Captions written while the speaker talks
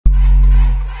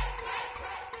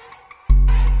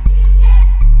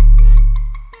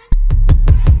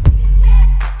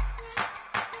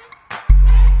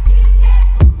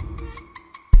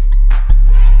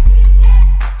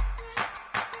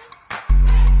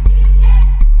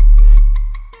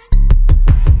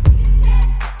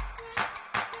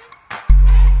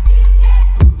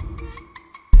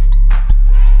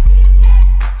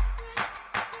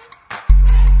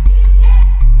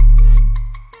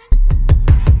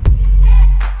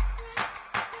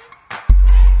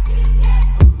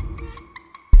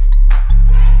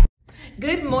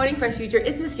morning, Fresh Future.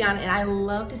 It's Miss Yana, and I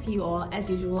love to see you all as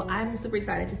usual. I'm super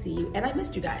excited to see you, and I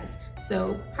missed you guys.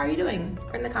 So, how are you doing?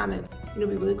 Or in the comments. It'll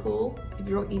be really cool if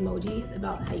you wrote emojis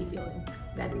about how you feeling.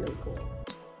 That'd be really cool.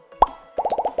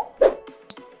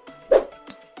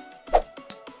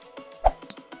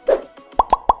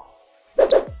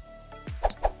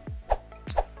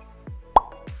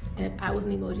 And if I was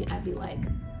an emoji, I'd be like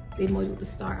the emoji with the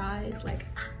star eyes, like,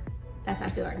 that's how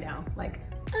I feel right now. Like,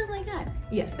 oh my God.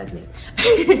 Yes, that's me.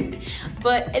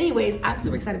 But anyways, I'm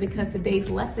super excited because today's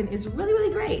lesson is really,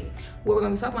 really great. What we're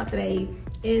gonna be talking about today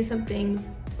is some things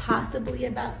possibly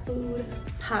about food,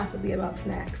 possibly about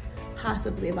snacks,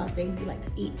 possibly about things we like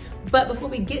to eat. But before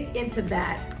we get into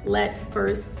that, let's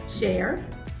first share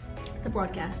the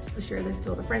broadcast. Let's share this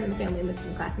to all the friends and the family and the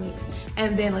classmates.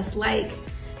 And then let's like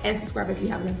and subscribe if you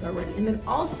haven't already. And then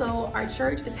also, our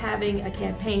church is having a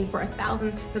campaign for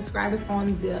 1,000 subscribers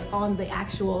on the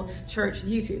actual church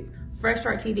YouTube, Fresh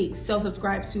Start TV. So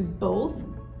subscribe to both,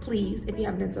 please, if you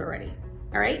haven't done so already.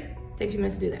 All right? Take a few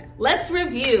minutes to do that. Let's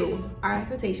review our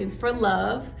expectations for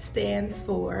love. Stands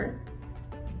for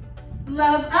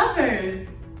love others.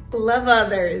 Love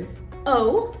others.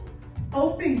 O,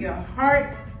 open your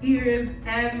hearts, ears,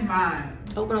 and mind.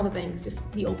 Open all the things.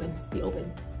 Just be open. Be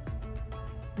open.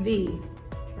 V,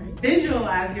 right?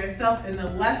 Visualize yourself in the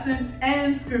lesson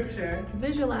and scripture.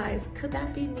 Visualize. Could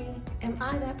that be me? Am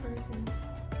I that person?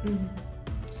 Mm-hmm.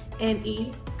 And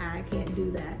E, I can't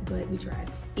do that, but we tried.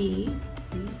 E.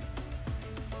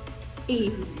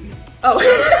 Oh.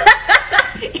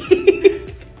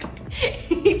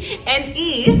 And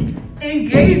E.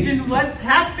 Engage in what's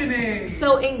happening.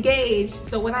 So engage.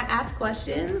 So when I ask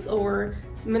questions, or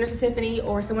Minister Tiffany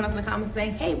or someone else in the comments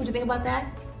saying, hey, what'd you think about that?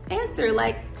 Answer,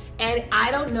 like, and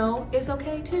I don't know, it's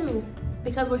okay too,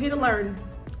 because we're here to learn.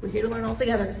 We're here to learn all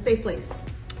together. It's a safe place.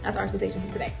 That's our expectation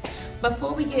for today.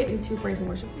 Before we get into praise and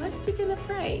worship, let's begin to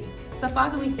pray. So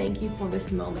Father, we thank you for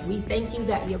this moment. We thank you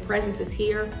that your presence is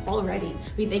here already.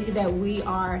 We thank you that we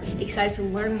are excited to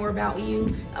learn more about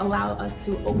you. Allow us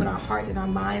to open our hearts and our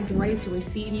minds, ready to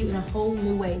receive you in a whole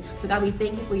new way. So God, we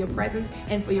thank you for your presence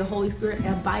and for your Holy Spirit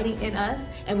abiding in us.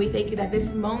 And we thank you that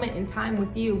this moment in time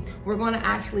with you, we're going to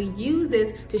actually use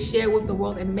this to share with the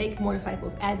world and make more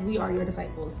disciples as we are your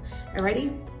disciples. All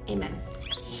righty? Amen.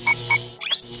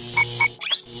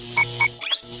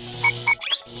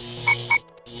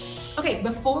 Okay,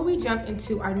 before we jump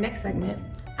into our next segment,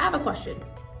 I have a question.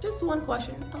 Just one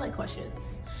question. I like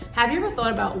questions. Have you ever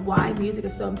thought about why music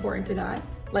is so important to God?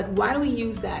 Like, why do we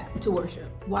use that to worship?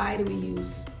 Why do we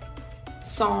use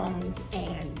songs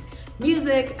and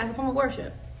music as a form of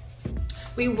worship?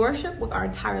 We worship with our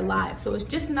entire lives, so it's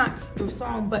just not through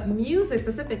song, but music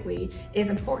specifically is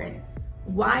important.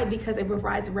 Why? Because it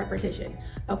provides repetition.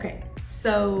 Okay,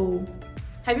 so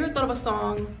have you ever thought of a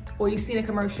song or you've seen a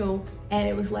commercial and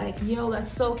it was like, yo,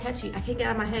 that's so catchy, I can't get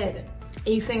out of my head.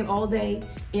 And you sing it all day,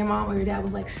 and your mom or your dad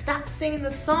was like, stop singing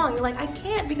this song. You're like, I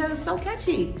can't because it's so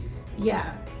catchy.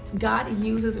 Yeah, God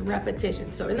uses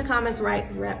repetition. So in the comments, write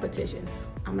repetition.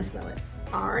 I'm gonna spell it.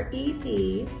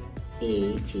 R-E-P-E-T-I-T-I-O-N.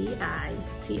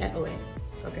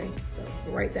 Okay, so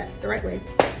write that the right way.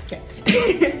 Okay.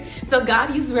 So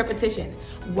God uses repetition.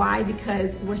 Why?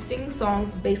 Because we're singing songs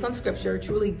based on scripture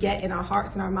truly get in our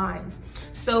hearts and our minds.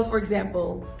 So for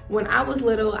example, when I was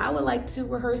little, I would like to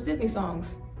rehearse Disney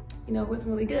songs. You know, it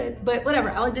wasn't really good, but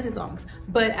whatever, I like Disney songs.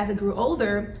 But as I grew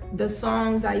older, the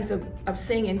songs I used to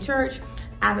sing in church,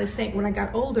 as I sang, when I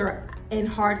got older, in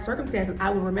hard circumstances, I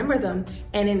would remember them.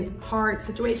 And in hard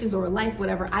situations or life,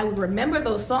 whatever, I would remember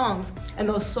those songs. And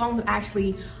those songs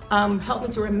actually help me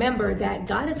to remember that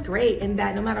God is great and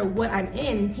that no matter what I'm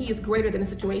in, he is greater than the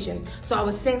situation. So I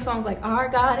would sing songs like, our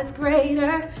God is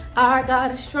greater, our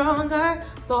God is stronger,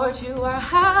 Lord, you are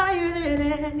higher than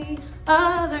any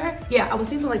other. Yeah, I would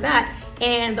sing something like that.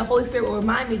 And the Holy Spirit will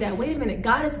remind me that, wait a minute,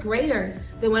 God is greater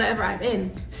than whatever I'm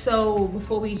in. So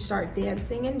before we start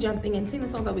dancing and jumping and singing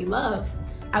the songs that we love,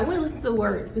 I want to listen to the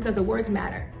words because the words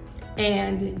matter.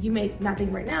 And you may not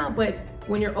think right now, but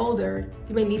when you're older,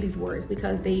 you may need these words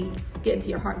because they get into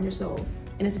your heart and your soul.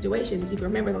 And in situations, you can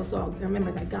remember those songs and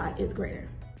remember that God is greater.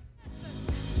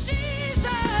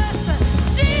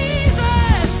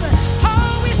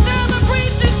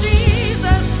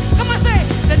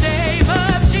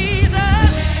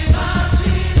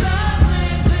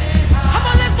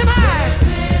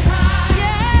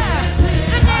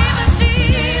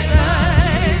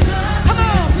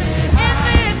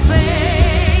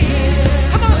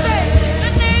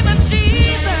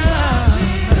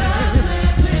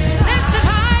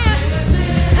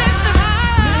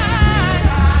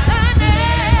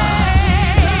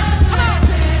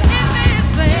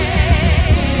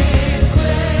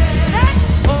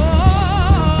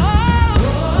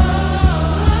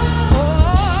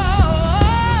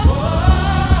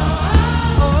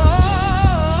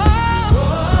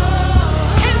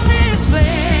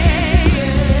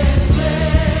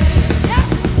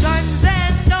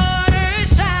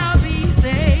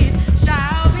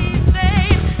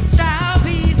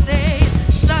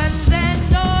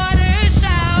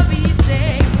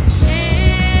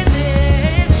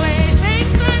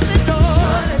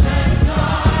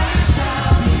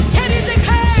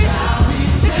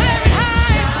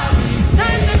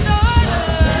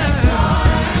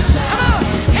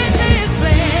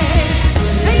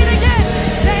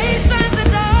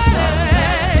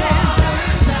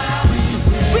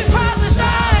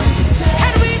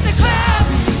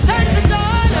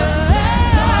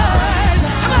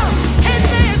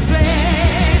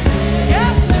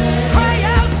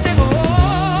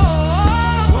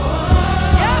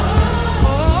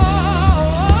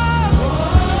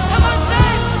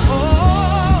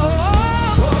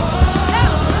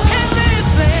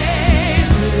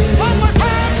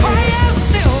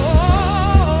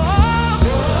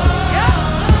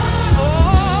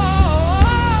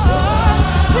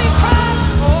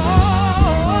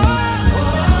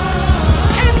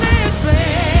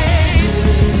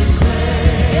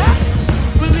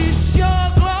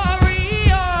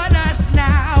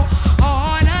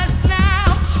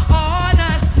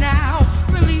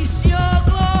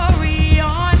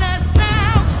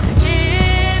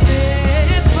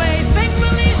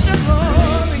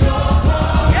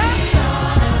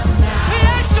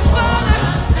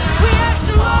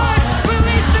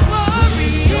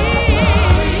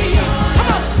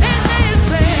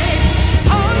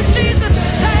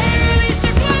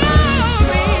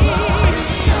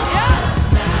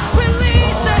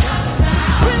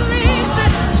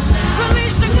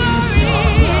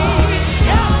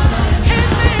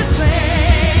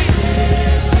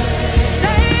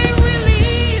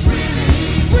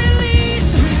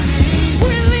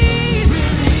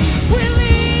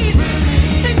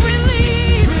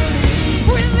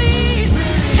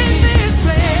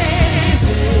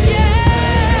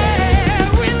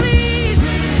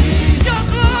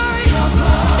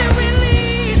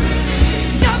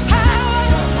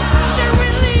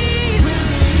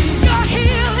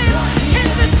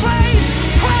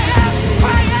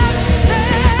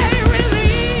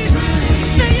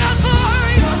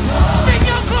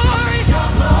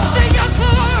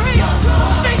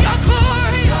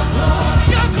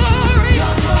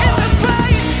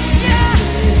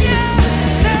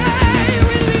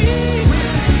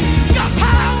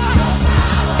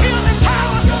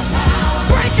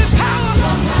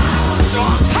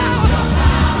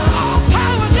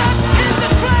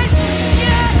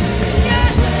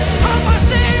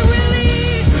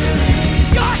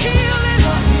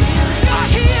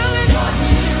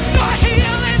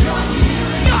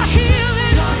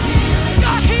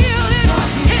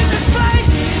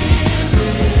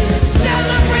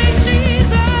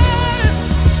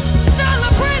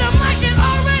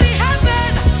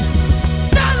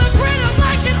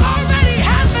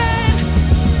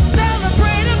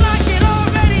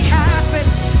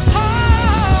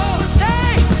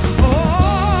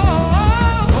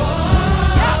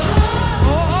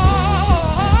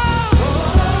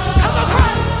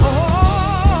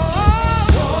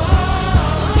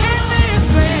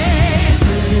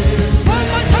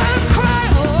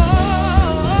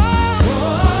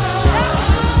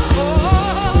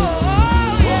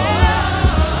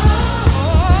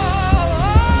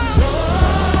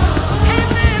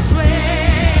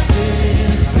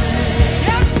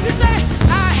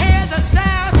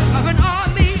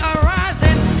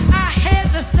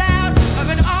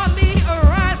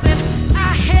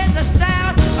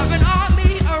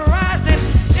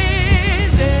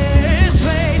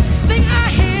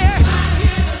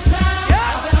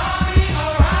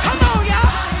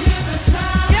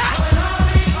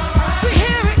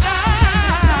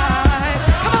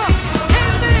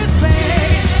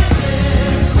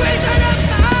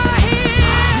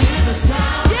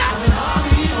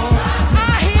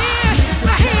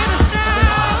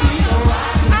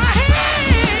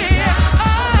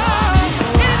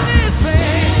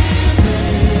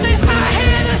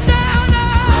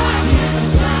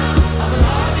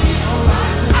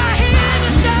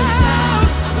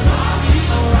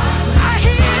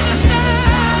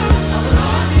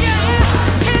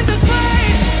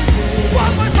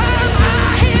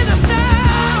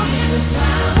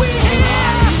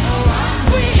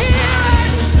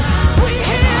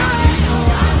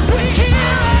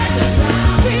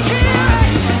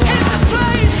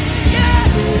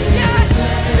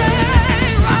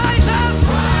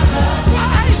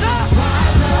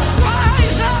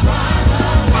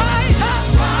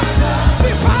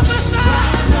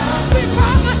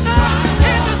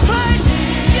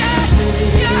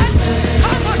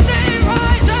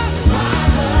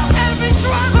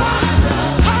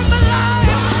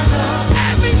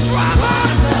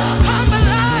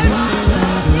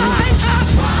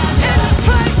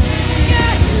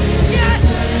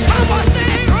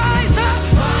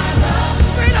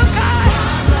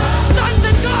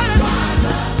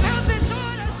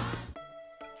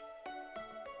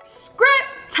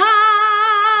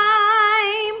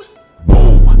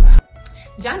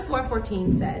 John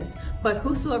 4:14 says, "But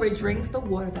whosoever drinks the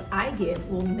water that I give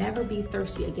will never be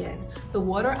thirsty again. The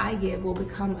water I give will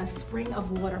become a spring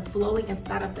of water flowing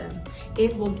inside of them.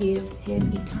 It will give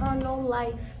him eternal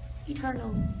life."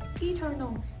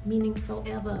 Eternal, meaning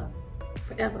forever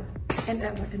and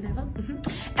ever and ever.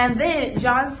 And then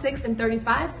John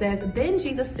 6:35 says, "Then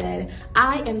Jesus said,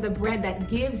 I am the bread that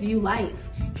gives you life.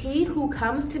 He who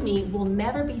comes to me will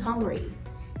never be hungry.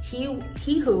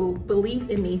 He who believes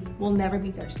in me will never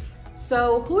be thirsty."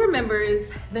 So who remembers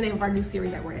the name of our new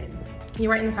series that we're in? Can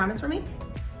you write in the comments for me?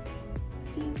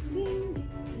 Ding, ding, ding,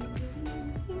 ding,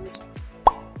 ding, ding.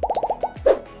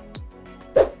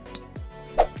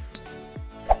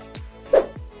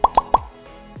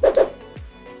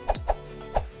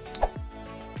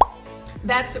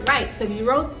 That's right. So if you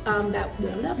wrote that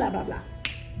blah, blah, blah, blah.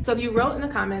 So if you wrote in the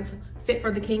comments, fit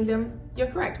for the kingdom, you're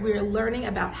correct. We're learning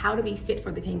about how to be fit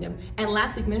for the kingdom. And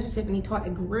last week, Minister Tiffany taught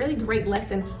a really great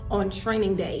lesson on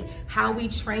training day, how we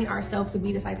train ourselves to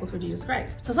be disciples for Jesus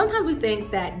Christ. So sometimes we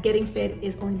think that getting fit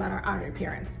is only about our outer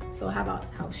appearance. So how about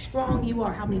how strong you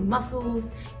are, how many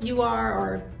muscles you are,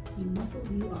 or muscles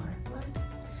you are, what?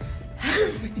 How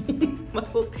many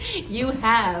muscles you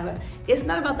have. It's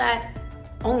not about that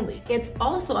only. It's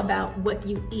also about what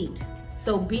you eat.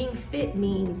 So being fit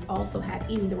means also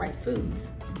eating the right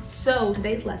foods. So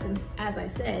today's lesson, as I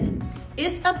said,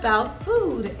 is about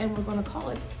food, and we're going to call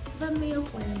it the meal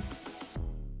plan.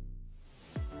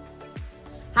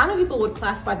 How many people would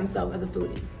classify themselves as a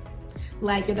foodie?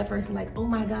 Like you're the person like, oh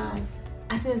my God,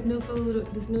 I see this new food,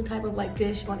 this new type of like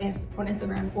dish on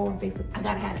Instagram or on Facebook. I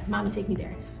gotta have it. Mommy, take me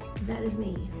there. That is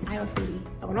me. I am a foodie.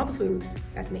 I want all the foods.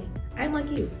 That's me. I am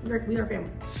like you. We are family.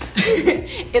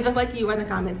 If it's like you, write in the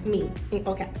comments, me, in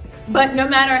all caps. But no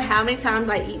matter how many times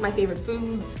I eat my favorite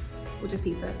foods, which is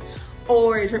pizza,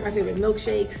 or drink my favorite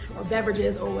milkshakes or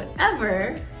beverages or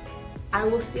whatever, I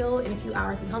will still in a few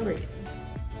hours be hungry again.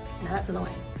 Now that's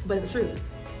annoying, but it's the truth.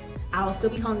 I'll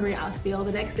still be hungry. I'll still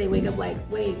the next day wake up like,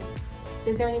 wait,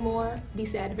 is there any more? Be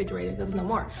sad, refrigerator, there's no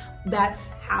more. That's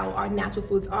how our natural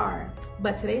foods are.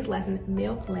 But today's lesson,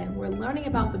 meal plan, we're learning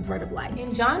about the bread of life.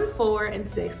 In John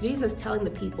 4:6, Jesus is telling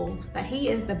the people that he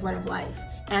is the bread of life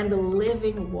and the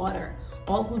living water.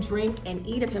 All who drink and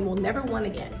eat of him will never want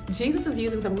again. Jesus is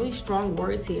using some really strong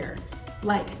words here,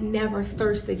 like never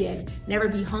thirst again, never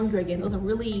be hungry again. Those are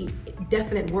really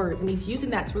definite words. And he's using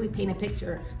that to really paint a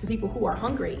picture to people who are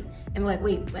hungry. And they're like,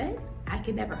 wait, what? I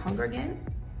can never hunger again?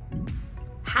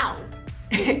 How?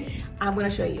 I'm gonna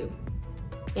show you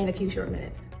in a few short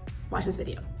minutes. Watch this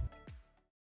video.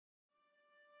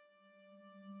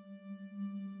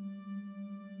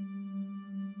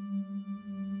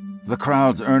 The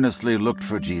crowds earnestly looked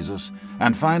for Jesus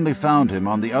and finally found him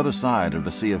on the other side of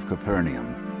the Sea of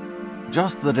Capernaum.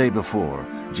 Just the day before,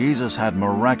 Jesus had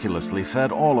miraculously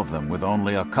fed all of them with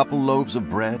only a couple loaves of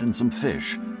bread and some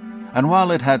fish, and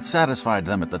while it had satisfied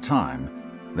them at the time,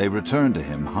 they returned to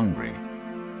him hungry.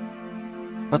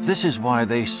 But this is why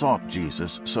they sought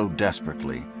Jesus so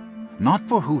desperately, not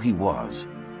for who he was,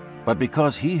 but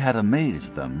because he had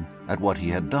amazed them at what he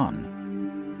had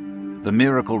done. The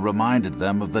miracle reminded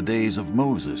them of the days of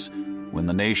Moses, when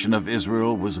the nation of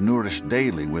Israel was nourished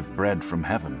daily with bread from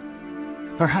heaven.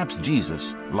 Perhaps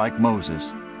Jesus, like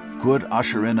Moses, could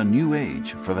usher in a new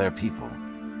age for their people.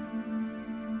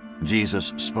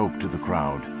 Jesus spoke to the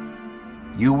crowd.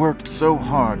 "You worked so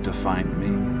hard to find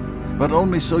me, but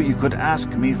only so you could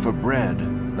ask me for bread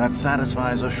that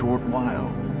satisfies a short while.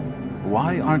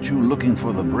 Why aren't you looking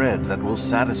for the bread that will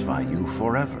satisfy you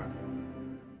forever?"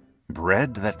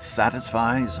 Bread that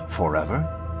satisfies forever?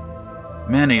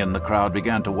 Many in the crowd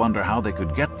began to wonder how they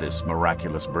could get this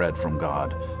miraculous bread from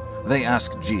God. They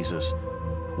asked Jesus,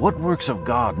 "What works of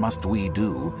God must we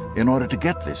do in order to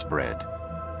get this bread?"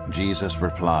 Jesus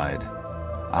replied,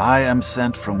 "I am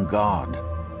sent from God.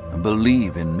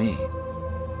 Believe in me."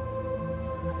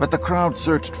 But the crowd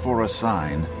searched for a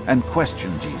sign and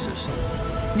questioned Jesus.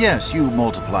 "Yes, you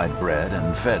multiplied bread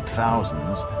and fed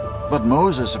thousands, but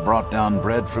Moses brought down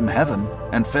bread from heaven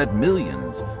and fed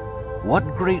millions.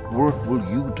 What great work will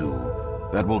you do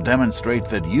that will demonstrate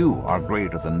that you are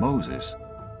greater than Moses?"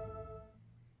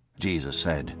 Jesus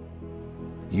said,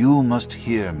 "You must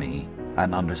hear me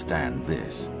and understand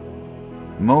this.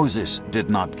 Moses did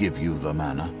not give you the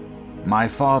manna. My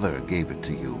Father gave it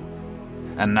to you.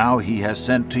 And now he has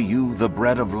sent to you the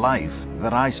bread of life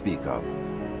that I speak of."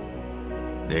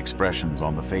 The expressions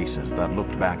on the faces that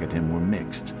looked back at him were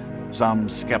mixed, some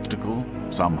skeptical,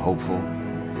 some hopeful,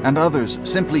 and others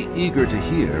simply eager to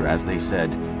hear as they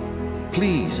said,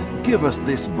 "Please give us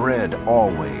this bread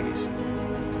always."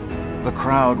 The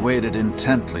crowd waited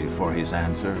intently for his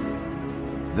answer.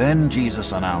 Then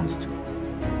Jesus announced,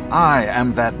 "I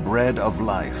am that bread of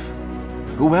life.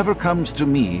 Whoever comes to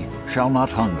me shall not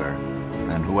hunger,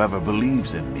 and whoever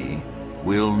believes in me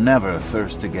will never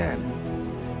thirst again."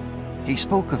 He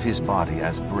spoke of his body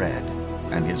as bread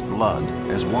and his blood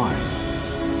as wine.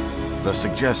 The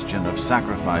suggestion of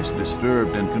sacrifice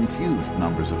disturbed and confused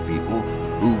numbers of people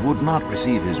who would not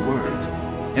receive his words.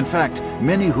 In fact,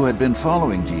 many who had been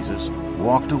following Jesus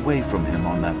walked away from him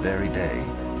on that very day.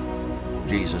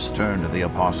 Jesus turned to the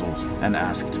apostles and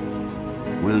asked,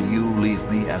 "Will you leave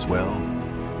me as well?"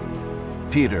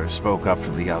 Peter spoke up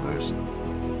for the others.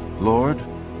 "Lord,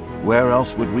 where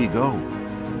else would we go?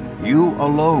 You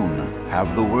alone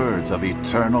have the words of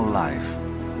eternal life."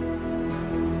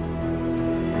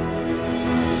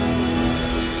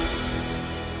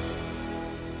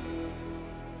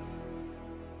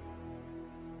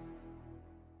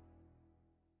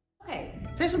 Okay,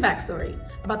 so here's some backstory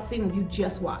about the scene you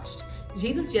just watched.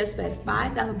 Jesus just fed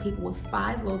 5,000 people with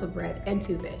 5 loaves of bread and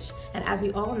 2 fish. And as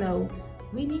we all know,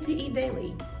 we need to eat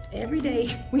daily. Every day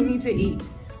we need to eat,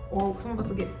 or some of us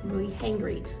will get really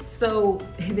hangry. So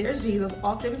there's Jesus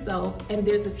off to himself, and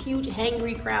there's this huge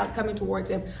hangry crowd coming towards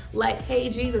him like, "Hey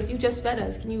Jesus, you just fed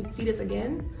us. Can you feed us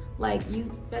again? Like, you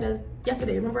fed us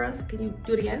yesterday, remember us? Can you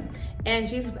do it again?" And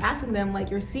Jesus asking them, like,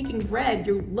 "You're seeking bread.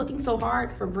 You're looking so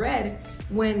hard for bread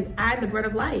when I'm the bread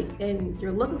of life. And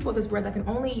you're looking for this bread that can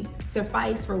only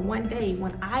suffice for one day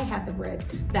when I have the bread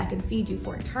that can feed you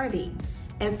for eternity."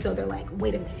 And so they're like,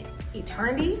 "Wait a minute,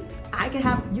 eternity?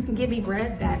 You can give me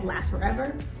bread that lasts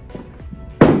forever?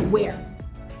 Where?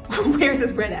 Where's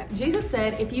this bread at?" Jesus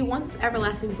said, "If you want this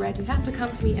everlasting bread, you have to come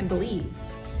to me and believe."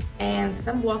 And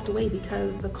some walked away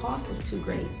because the cost was too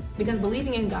great. Because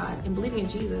believing in God and believing in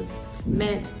Jesus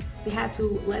meant they had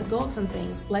to let go of some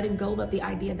things, letting go of the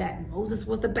idea that Moses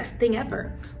was the best thing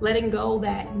ever, letting go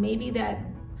that maybe that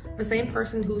the same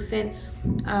person who sent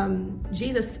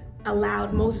Jesus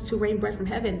allowed Moses to rain bread from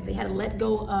heaven. They had to let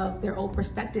go of their old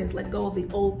perspectives, let go of the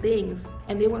old things,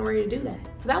 and they weren't ready to do that.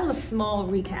 So that was a small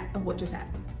recap of what just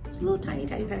happened. Just a little tiny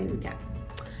recap.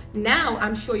 Now,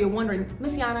 I'm sure you're wondering,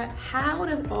 "Miss Yana, how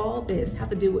does all this have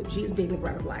to do with Jesus being the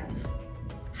bread of life?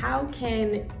 How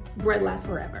can bread last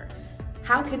forever?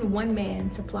 How can one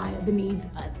man supply the needs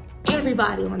of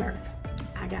everybody on earth?"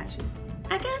 I got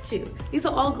you. These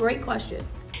are all great questions.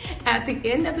 At the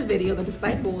end of the video, the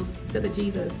disciples said to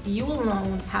Jesus, "You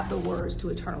alone have the words to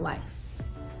eternal life."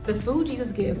 The food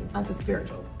Jesus gives us is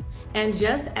spiritual. And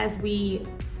just as we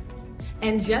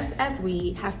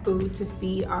have food to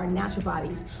feed our natural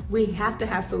bodies, we have to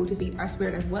have food to feed our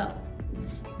spirit as well.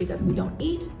 Because if we don't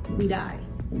eat, we die.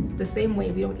 The same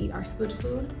way we don't eat our spiritual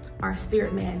food, our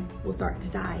spirit man will start to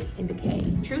die and decay.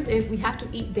 Truth is, we have to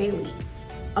eat daily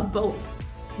of both.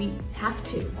 We have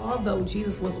to. Although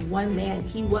Jesus was one man,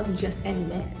 he wasn't just any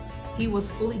man. He was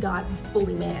fully God and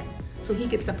fully man. So he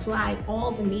could supply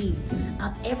all the needs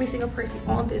of every single person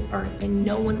on this earth, and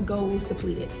no one goes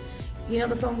depleted. You know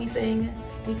the song we sing,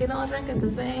 "We can all drink at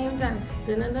the same time."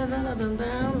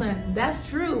 That's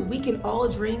true. We can all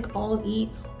drink, all eat,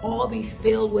 all be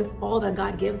filled with all that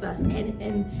God gives us,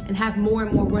 and have more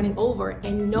and more running over,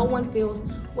 and no one feels,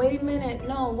 "Wait a minute,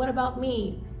 no, what about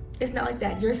me?" It's not like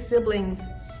that. Your siblings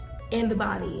in the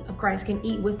body of Christ can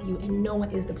eat with you, and no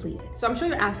one is depleted. So I'm sure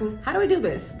you're asking, how do we do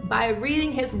this? By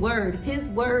reading his word. His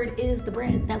word is the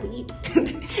bread that we eat.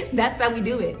 That's how we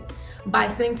do it. By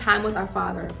spending time with our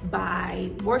Father,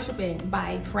 by worshiping,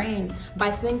 by praying,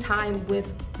 by spending time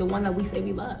with the one that we say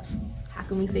we love. How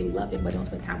can we say we love him but don't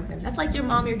spend time with him? That's like your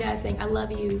mom or your dad saying, "I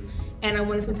love you and I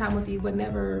want to spend time with you," but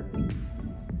never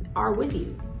are with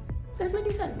you. Doesn't make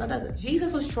any sense, no, does it?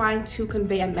 Jesus was trying to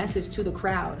convey a message to the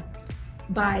crowd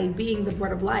by being the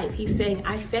bread of life. He's saying,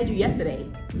 "I fed you yesterday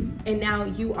and now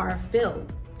you are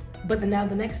filled, but now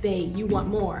the next day you want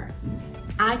more.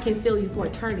 I can fill you for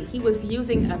eternity." He was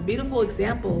using a beautiful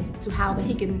example to how that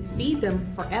he can feed them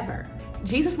forever.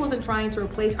 Jesus wasn't trying to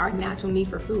replace our natural need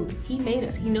for food. He made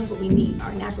us. He knows what we need,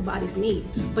 our natural bodies need.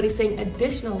 But he's saying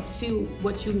additional to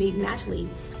what you need naturally,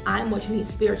 I'm what you need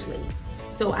spiritually.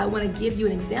 So I want to give you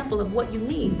an example of what you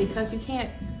need, because you can't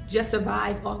just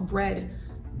survive off bread.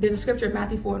 There's a scripture in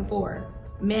Matthew 4:4.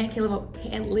 Man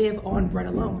can't live on bread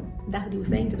alone. That's what he was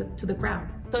saying to the crowd.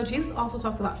 So Jesus also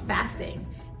talks about fasting.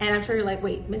 And I'm sure you're like,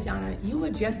 "Wait, Miss Yana, you were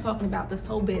just talking about this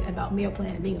whole bit about meal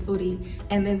plan and being a foodie,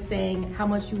 and then saying how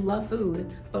much you love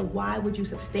food, but why would you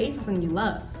abstain from something you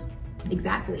love?"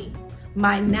 Exactly.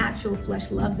 My natural flesh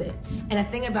loves it. And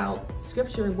the thing about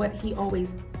scripture, what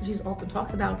Jesus often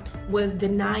talks about was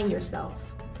denying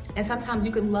yourself. And sometimes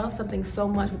you can love something so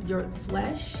much with your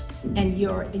flesh and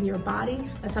in your body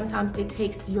that sometimes it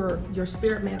takes your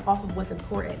spirit man off of what's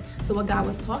important. So what God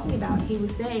was talking about, he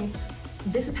was saying,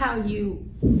 this is how you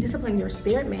discipline your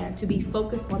spirit man to be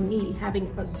focused on me,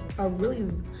 having a really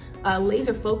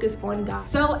laser focus on God.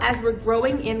 So as we're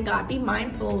growing in God, be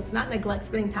mindful to not neglect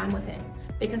spending time with him.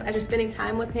 Because as you're spending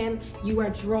time with him, you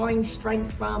are drawing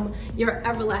strength from your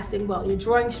everlasting well. You're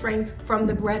drawing strength from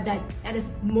the bread that is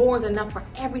more than enough for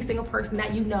every single person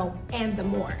that you know, and the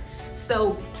more.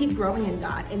 So keep growing in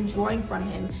God and drawing from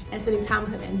him and spending time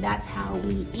with him. And that's how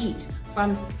we eat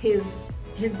from his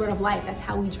bread of life. That's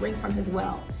how we drink from his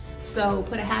well. So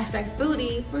put a hashtag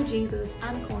foodie for Jesus.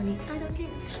 I'm corny, I don't care.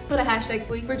 Put a hashtag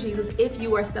foodie for Jesus if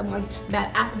you are someone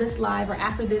that after this live or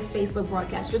after this Facebook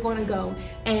broadcast, you're going to go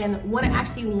and want to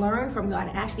actually learn from God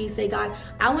and actually say, God,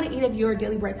 I want to eat of your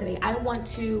daily bread today. I want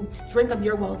to drink of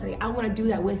your well today. I want to do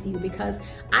that with you because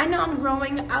I know I'm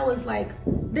growing. I was like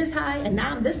this high and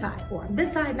now I'm this high, or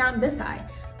this high, now I'm this high.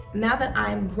 Now that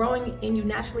I'm growing in you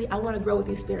naturally, I want to grow with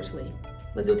you spiritually.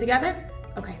 Let's do it together?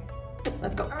 Okay.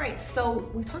 Let's go. All right, so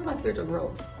we talked about spiritual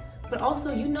growth, but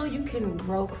also, you know, you can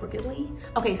grow crookedly.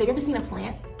 Okay, so have you ever seen a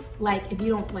plant? Like, if you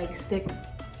don't like stick,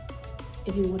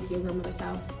 if you went to your grandmother's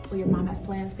house or your mom has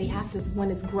plants, they have to,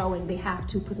 when it's growing, they have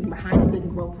to put something behind it so it can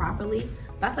grow properly.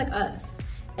 That's like us.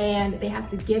 And they have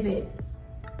to give it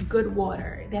good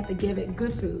water. They have to give it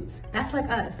good foods. That's like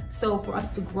us. So for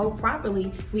us to grow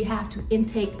properly, we have to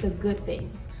intake the good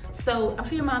things. So I'm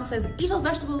sure your mom says, eat those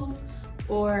vegetables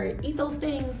or eat those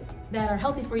things that are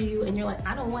healthy for you, and you're like,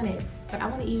 I don't want it, but I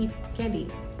want to eat candy.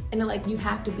 And they're like, you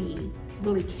have to be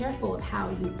really careful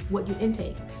of what you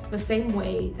intake. The same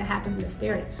way that happens in the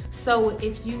spirit. So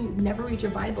if you never read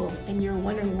your Bible and you're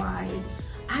wondering why,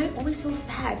 I always feel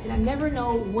sad and I never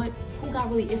know who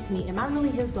God really is to me. Am I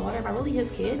really his daughter? Am I really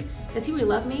his kid? Does he really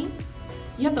love me?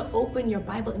 You have to open your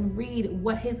Bible and read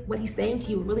what he's saying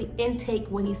to you, really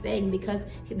intake what he's saying, because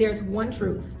there's one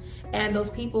truth. And those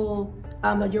people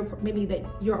that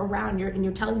you're around, and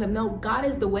you're telling them, no, God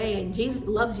is the way and Jesus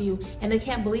loves you, and they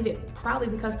can't believe it, probably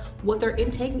because what they're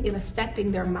intaking is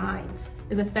affecting their minds,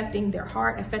 is affecting their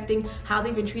heart, affecting how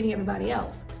they've been treating everybody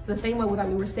else. The same way that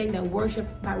we were saying that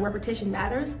worship by repetition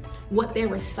matters, what they're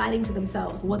reciting to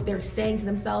themselves, what they're saying to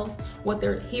themselves, what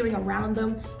they're hearing around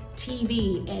them,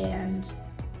 TV and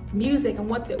music and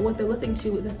what they're listening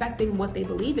to is affecting what they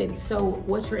believe in. So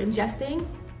what you're ingesting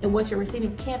and what you're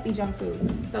receiving can't be junk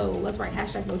food. So let's write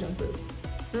hashtag no junk food.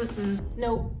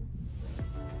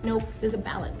 Nope, there's a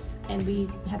balance, and we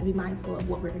have to be mindful of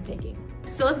what we're taking.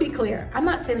 So let's be clear. I'm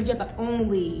not saying that you have to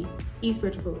only eat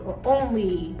spiritual food or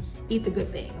only eat the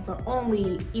good things or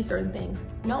only eat certain things.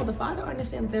 No, the Father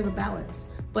understands that there's a balance.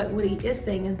 But what he is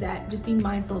saying is that just be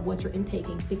mindful of what you're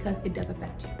intaking because it does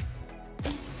affect you.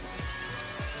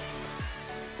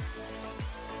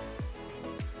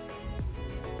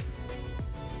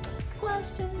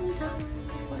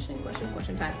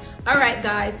 Question time. All right,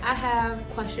 guys, I have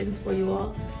questions for you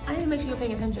all. I need to make sure you're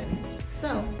paying attention.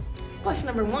 So, question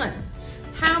number 1,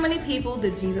 how many people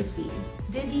did Jesus feed?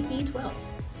 Did he feed 12?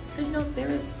 Because you know, there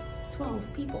is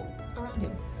 12 people around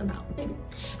him somehow, maybe.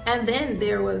 And then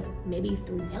there was maybe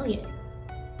 3 million.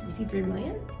 Did he feed 3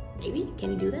 million? Maybe.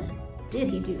 Can you do that? Did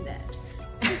he do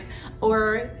that?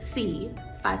 Or C,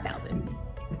 5,000.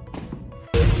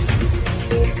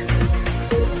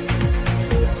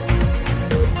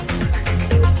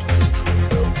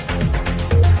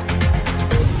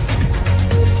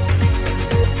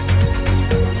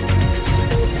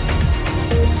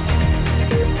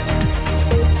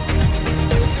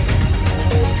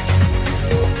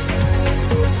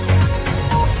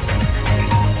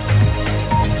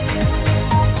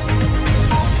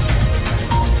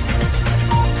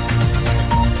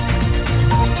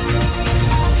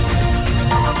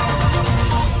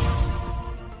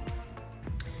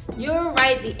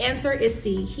 The answer is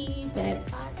C, he fed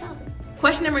 5,000.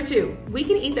 Question number 2, we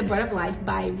can eat the bread of life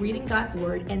by reading God's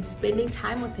word and spending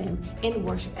time with him in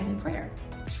worship and in prayer.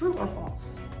 True or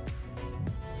false?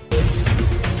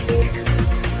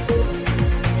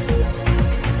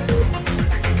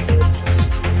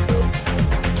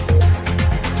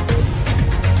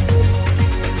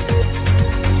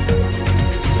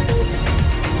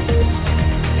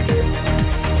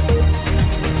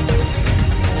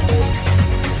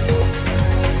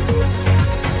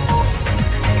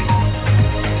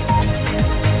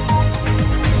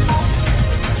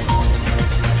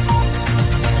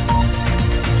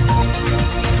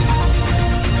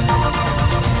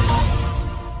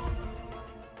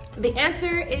 The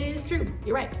answer is true.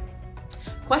 You're right.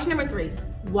 Question number 3.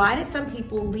 Why did some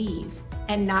people leave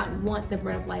and not want the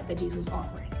bread of life that Jesus was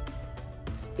offering?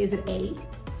 Is it A,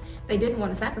 they didn't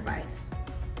want to sacrifice?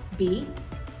 B,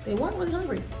 they weren't really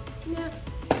hungry. Yeah,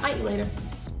 I'll eat later.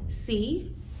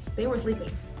 C, they were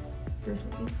sleeping. They were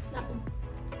sleeping? Nothing.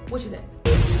 Which is it?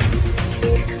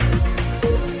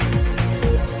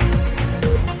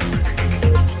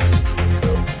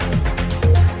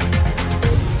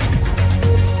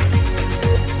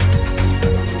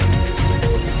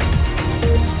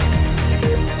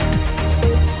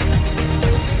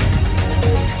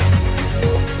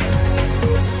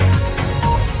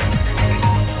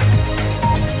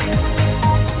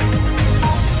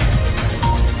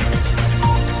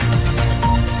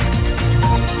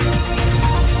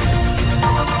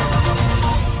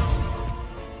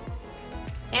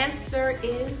 Answer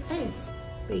is A.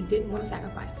 They didn't want to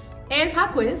sacrifice. And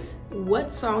pop quiz,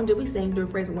 what song did we sing during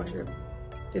praise and worship?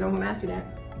 They don't want to ask you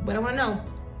that, but I want to know. Do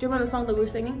you remember the song that we were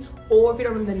singing? Or if you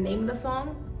don't remember the name of the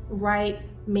song, write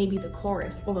maybe the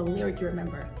chorus or the lyric you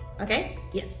remember. Okay?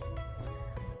 Yes.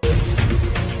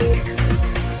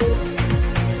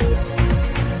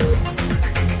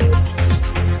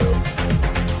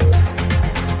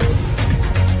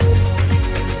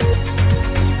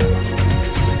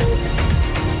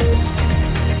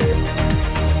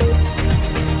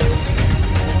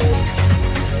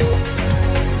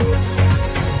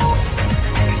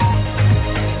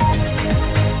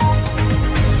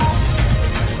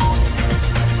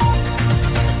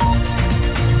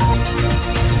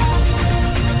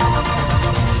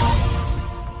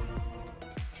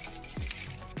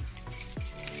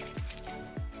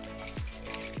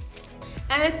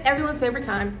 And it's everyone's favorite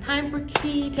time for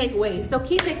key takeaways. So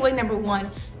key takeaway number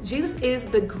 1, Jesus is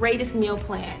the greatest meal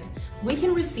plan. We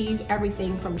can receive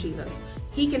everything from Jesus.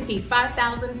 He can feed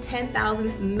 5,000,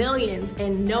 10,000, millions,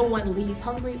 and no one leaves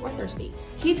hungry or thirsty.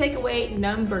 Key takeaway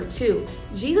number 2,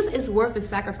 Jesus is worth the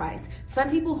sacrifice. Some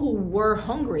people who were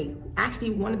hungry actually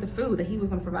wanted the food that he was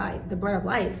going to provide, the bread of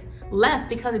life, left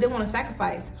because they didn't want to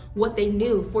sacrifice what they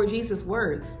knew for Jesus'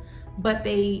 words, but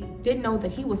they didn't know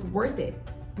that he was worth it.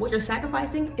 What you're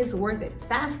sacrificing is worth it.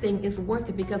 Fasting is worth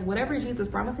it because whatever Jesus is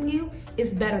promising you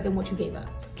is better than what you gave up.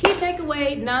 Key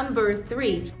takeaway number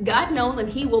 3, God knows and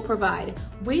he will provide.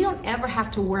 We don't ever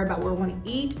have to worry about what we want to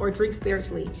eat or drink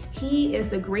spiritually. He is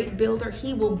the great builder.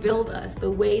 He will build us the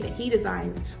way that he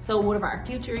designs. So whatever our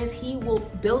future is, he will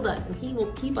build us and he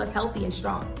will keep us healthy and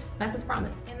strong. That's his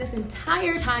promise. And this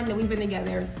entire time that we've been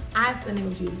together, I've said the name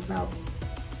of Jesus about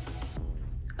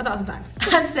 1,000 times.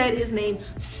 I've said his name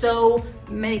so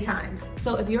many times.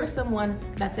 So if you're someone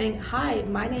that's saying, hi,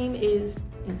 my name is,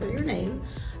 insert your name,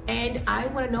 and I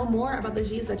want to know more about the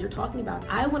Jesus that you're talking about.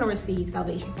 I want to receive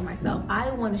salvation for myself.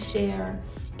 I want to share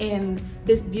in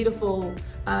this beautiful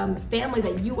family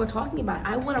that you are talking about.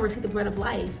 I want to receive the bread of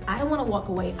life. I don't want to walk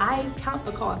away. I count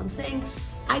the cost. I'm saying,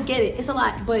 I get it. It's a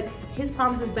lot, but his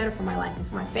promise is better for my life and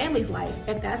for my family's life.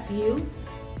 If that's you,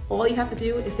 all you have to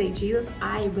do is say, Jesus,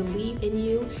 I believe in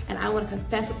you, and I want to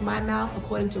confess with my mouth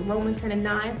according to Romans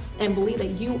 10:9, and believe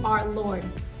that you are Lord.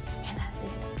 And that's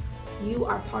it. You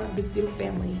are part of this beautiful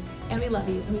family, and we love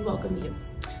you, and we welcome you.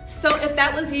 So if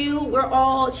that was you, we're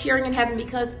all cheering in heaven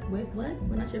because, wait, what?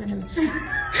 We're not cheering in heaven.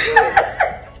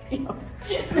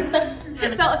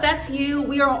 So if that's you,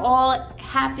 we are all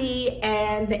happy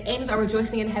and the angels are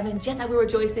rejoicing in heaven just like we're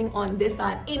rejoicing on this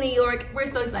side in New York. We're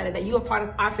so excited that you are part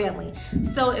of our family.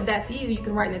 So if that's you, you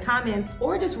can write in the comments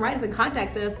or just write us and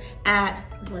contact us at,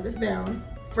 let's write this down,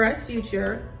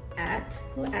 FreshFuture at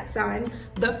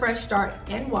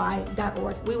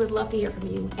thefreshstartny.org. We would love to hear from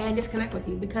you and just connect with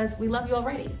you because we love you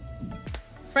already.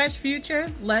 Fresh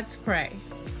Future, let's pray.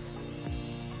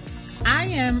 I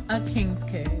am a king's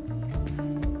kid.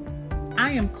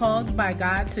 I am called by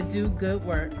God to do good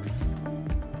works.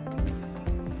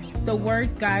 The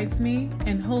Word guides me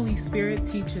and Holy Spirit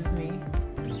teaches me.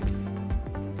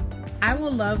 I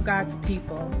will love God's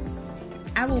people.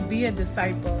 I will be a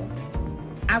disciple.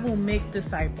 I will make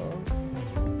disciples.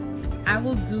 I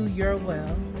will do your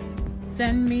will.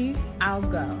 Send me, I'll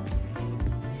go.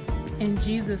 In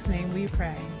Jesus' name we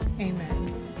pray. Amen.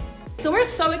 So we're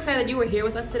so excited you were here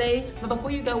with us today. But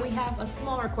before you go, we have a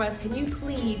small request. Can you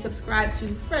please subscribe to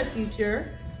Fresh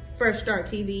Future, Fresh Start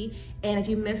TV? And if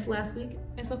you missed last week,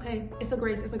 it's okay. It's a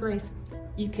grace. It's a grace.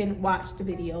 You can watch the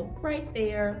video right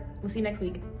there. We'll see you next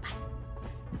week. Bye.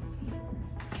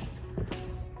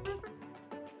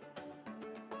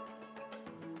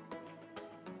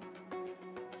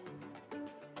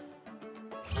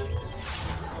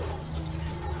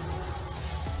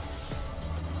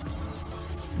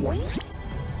 What?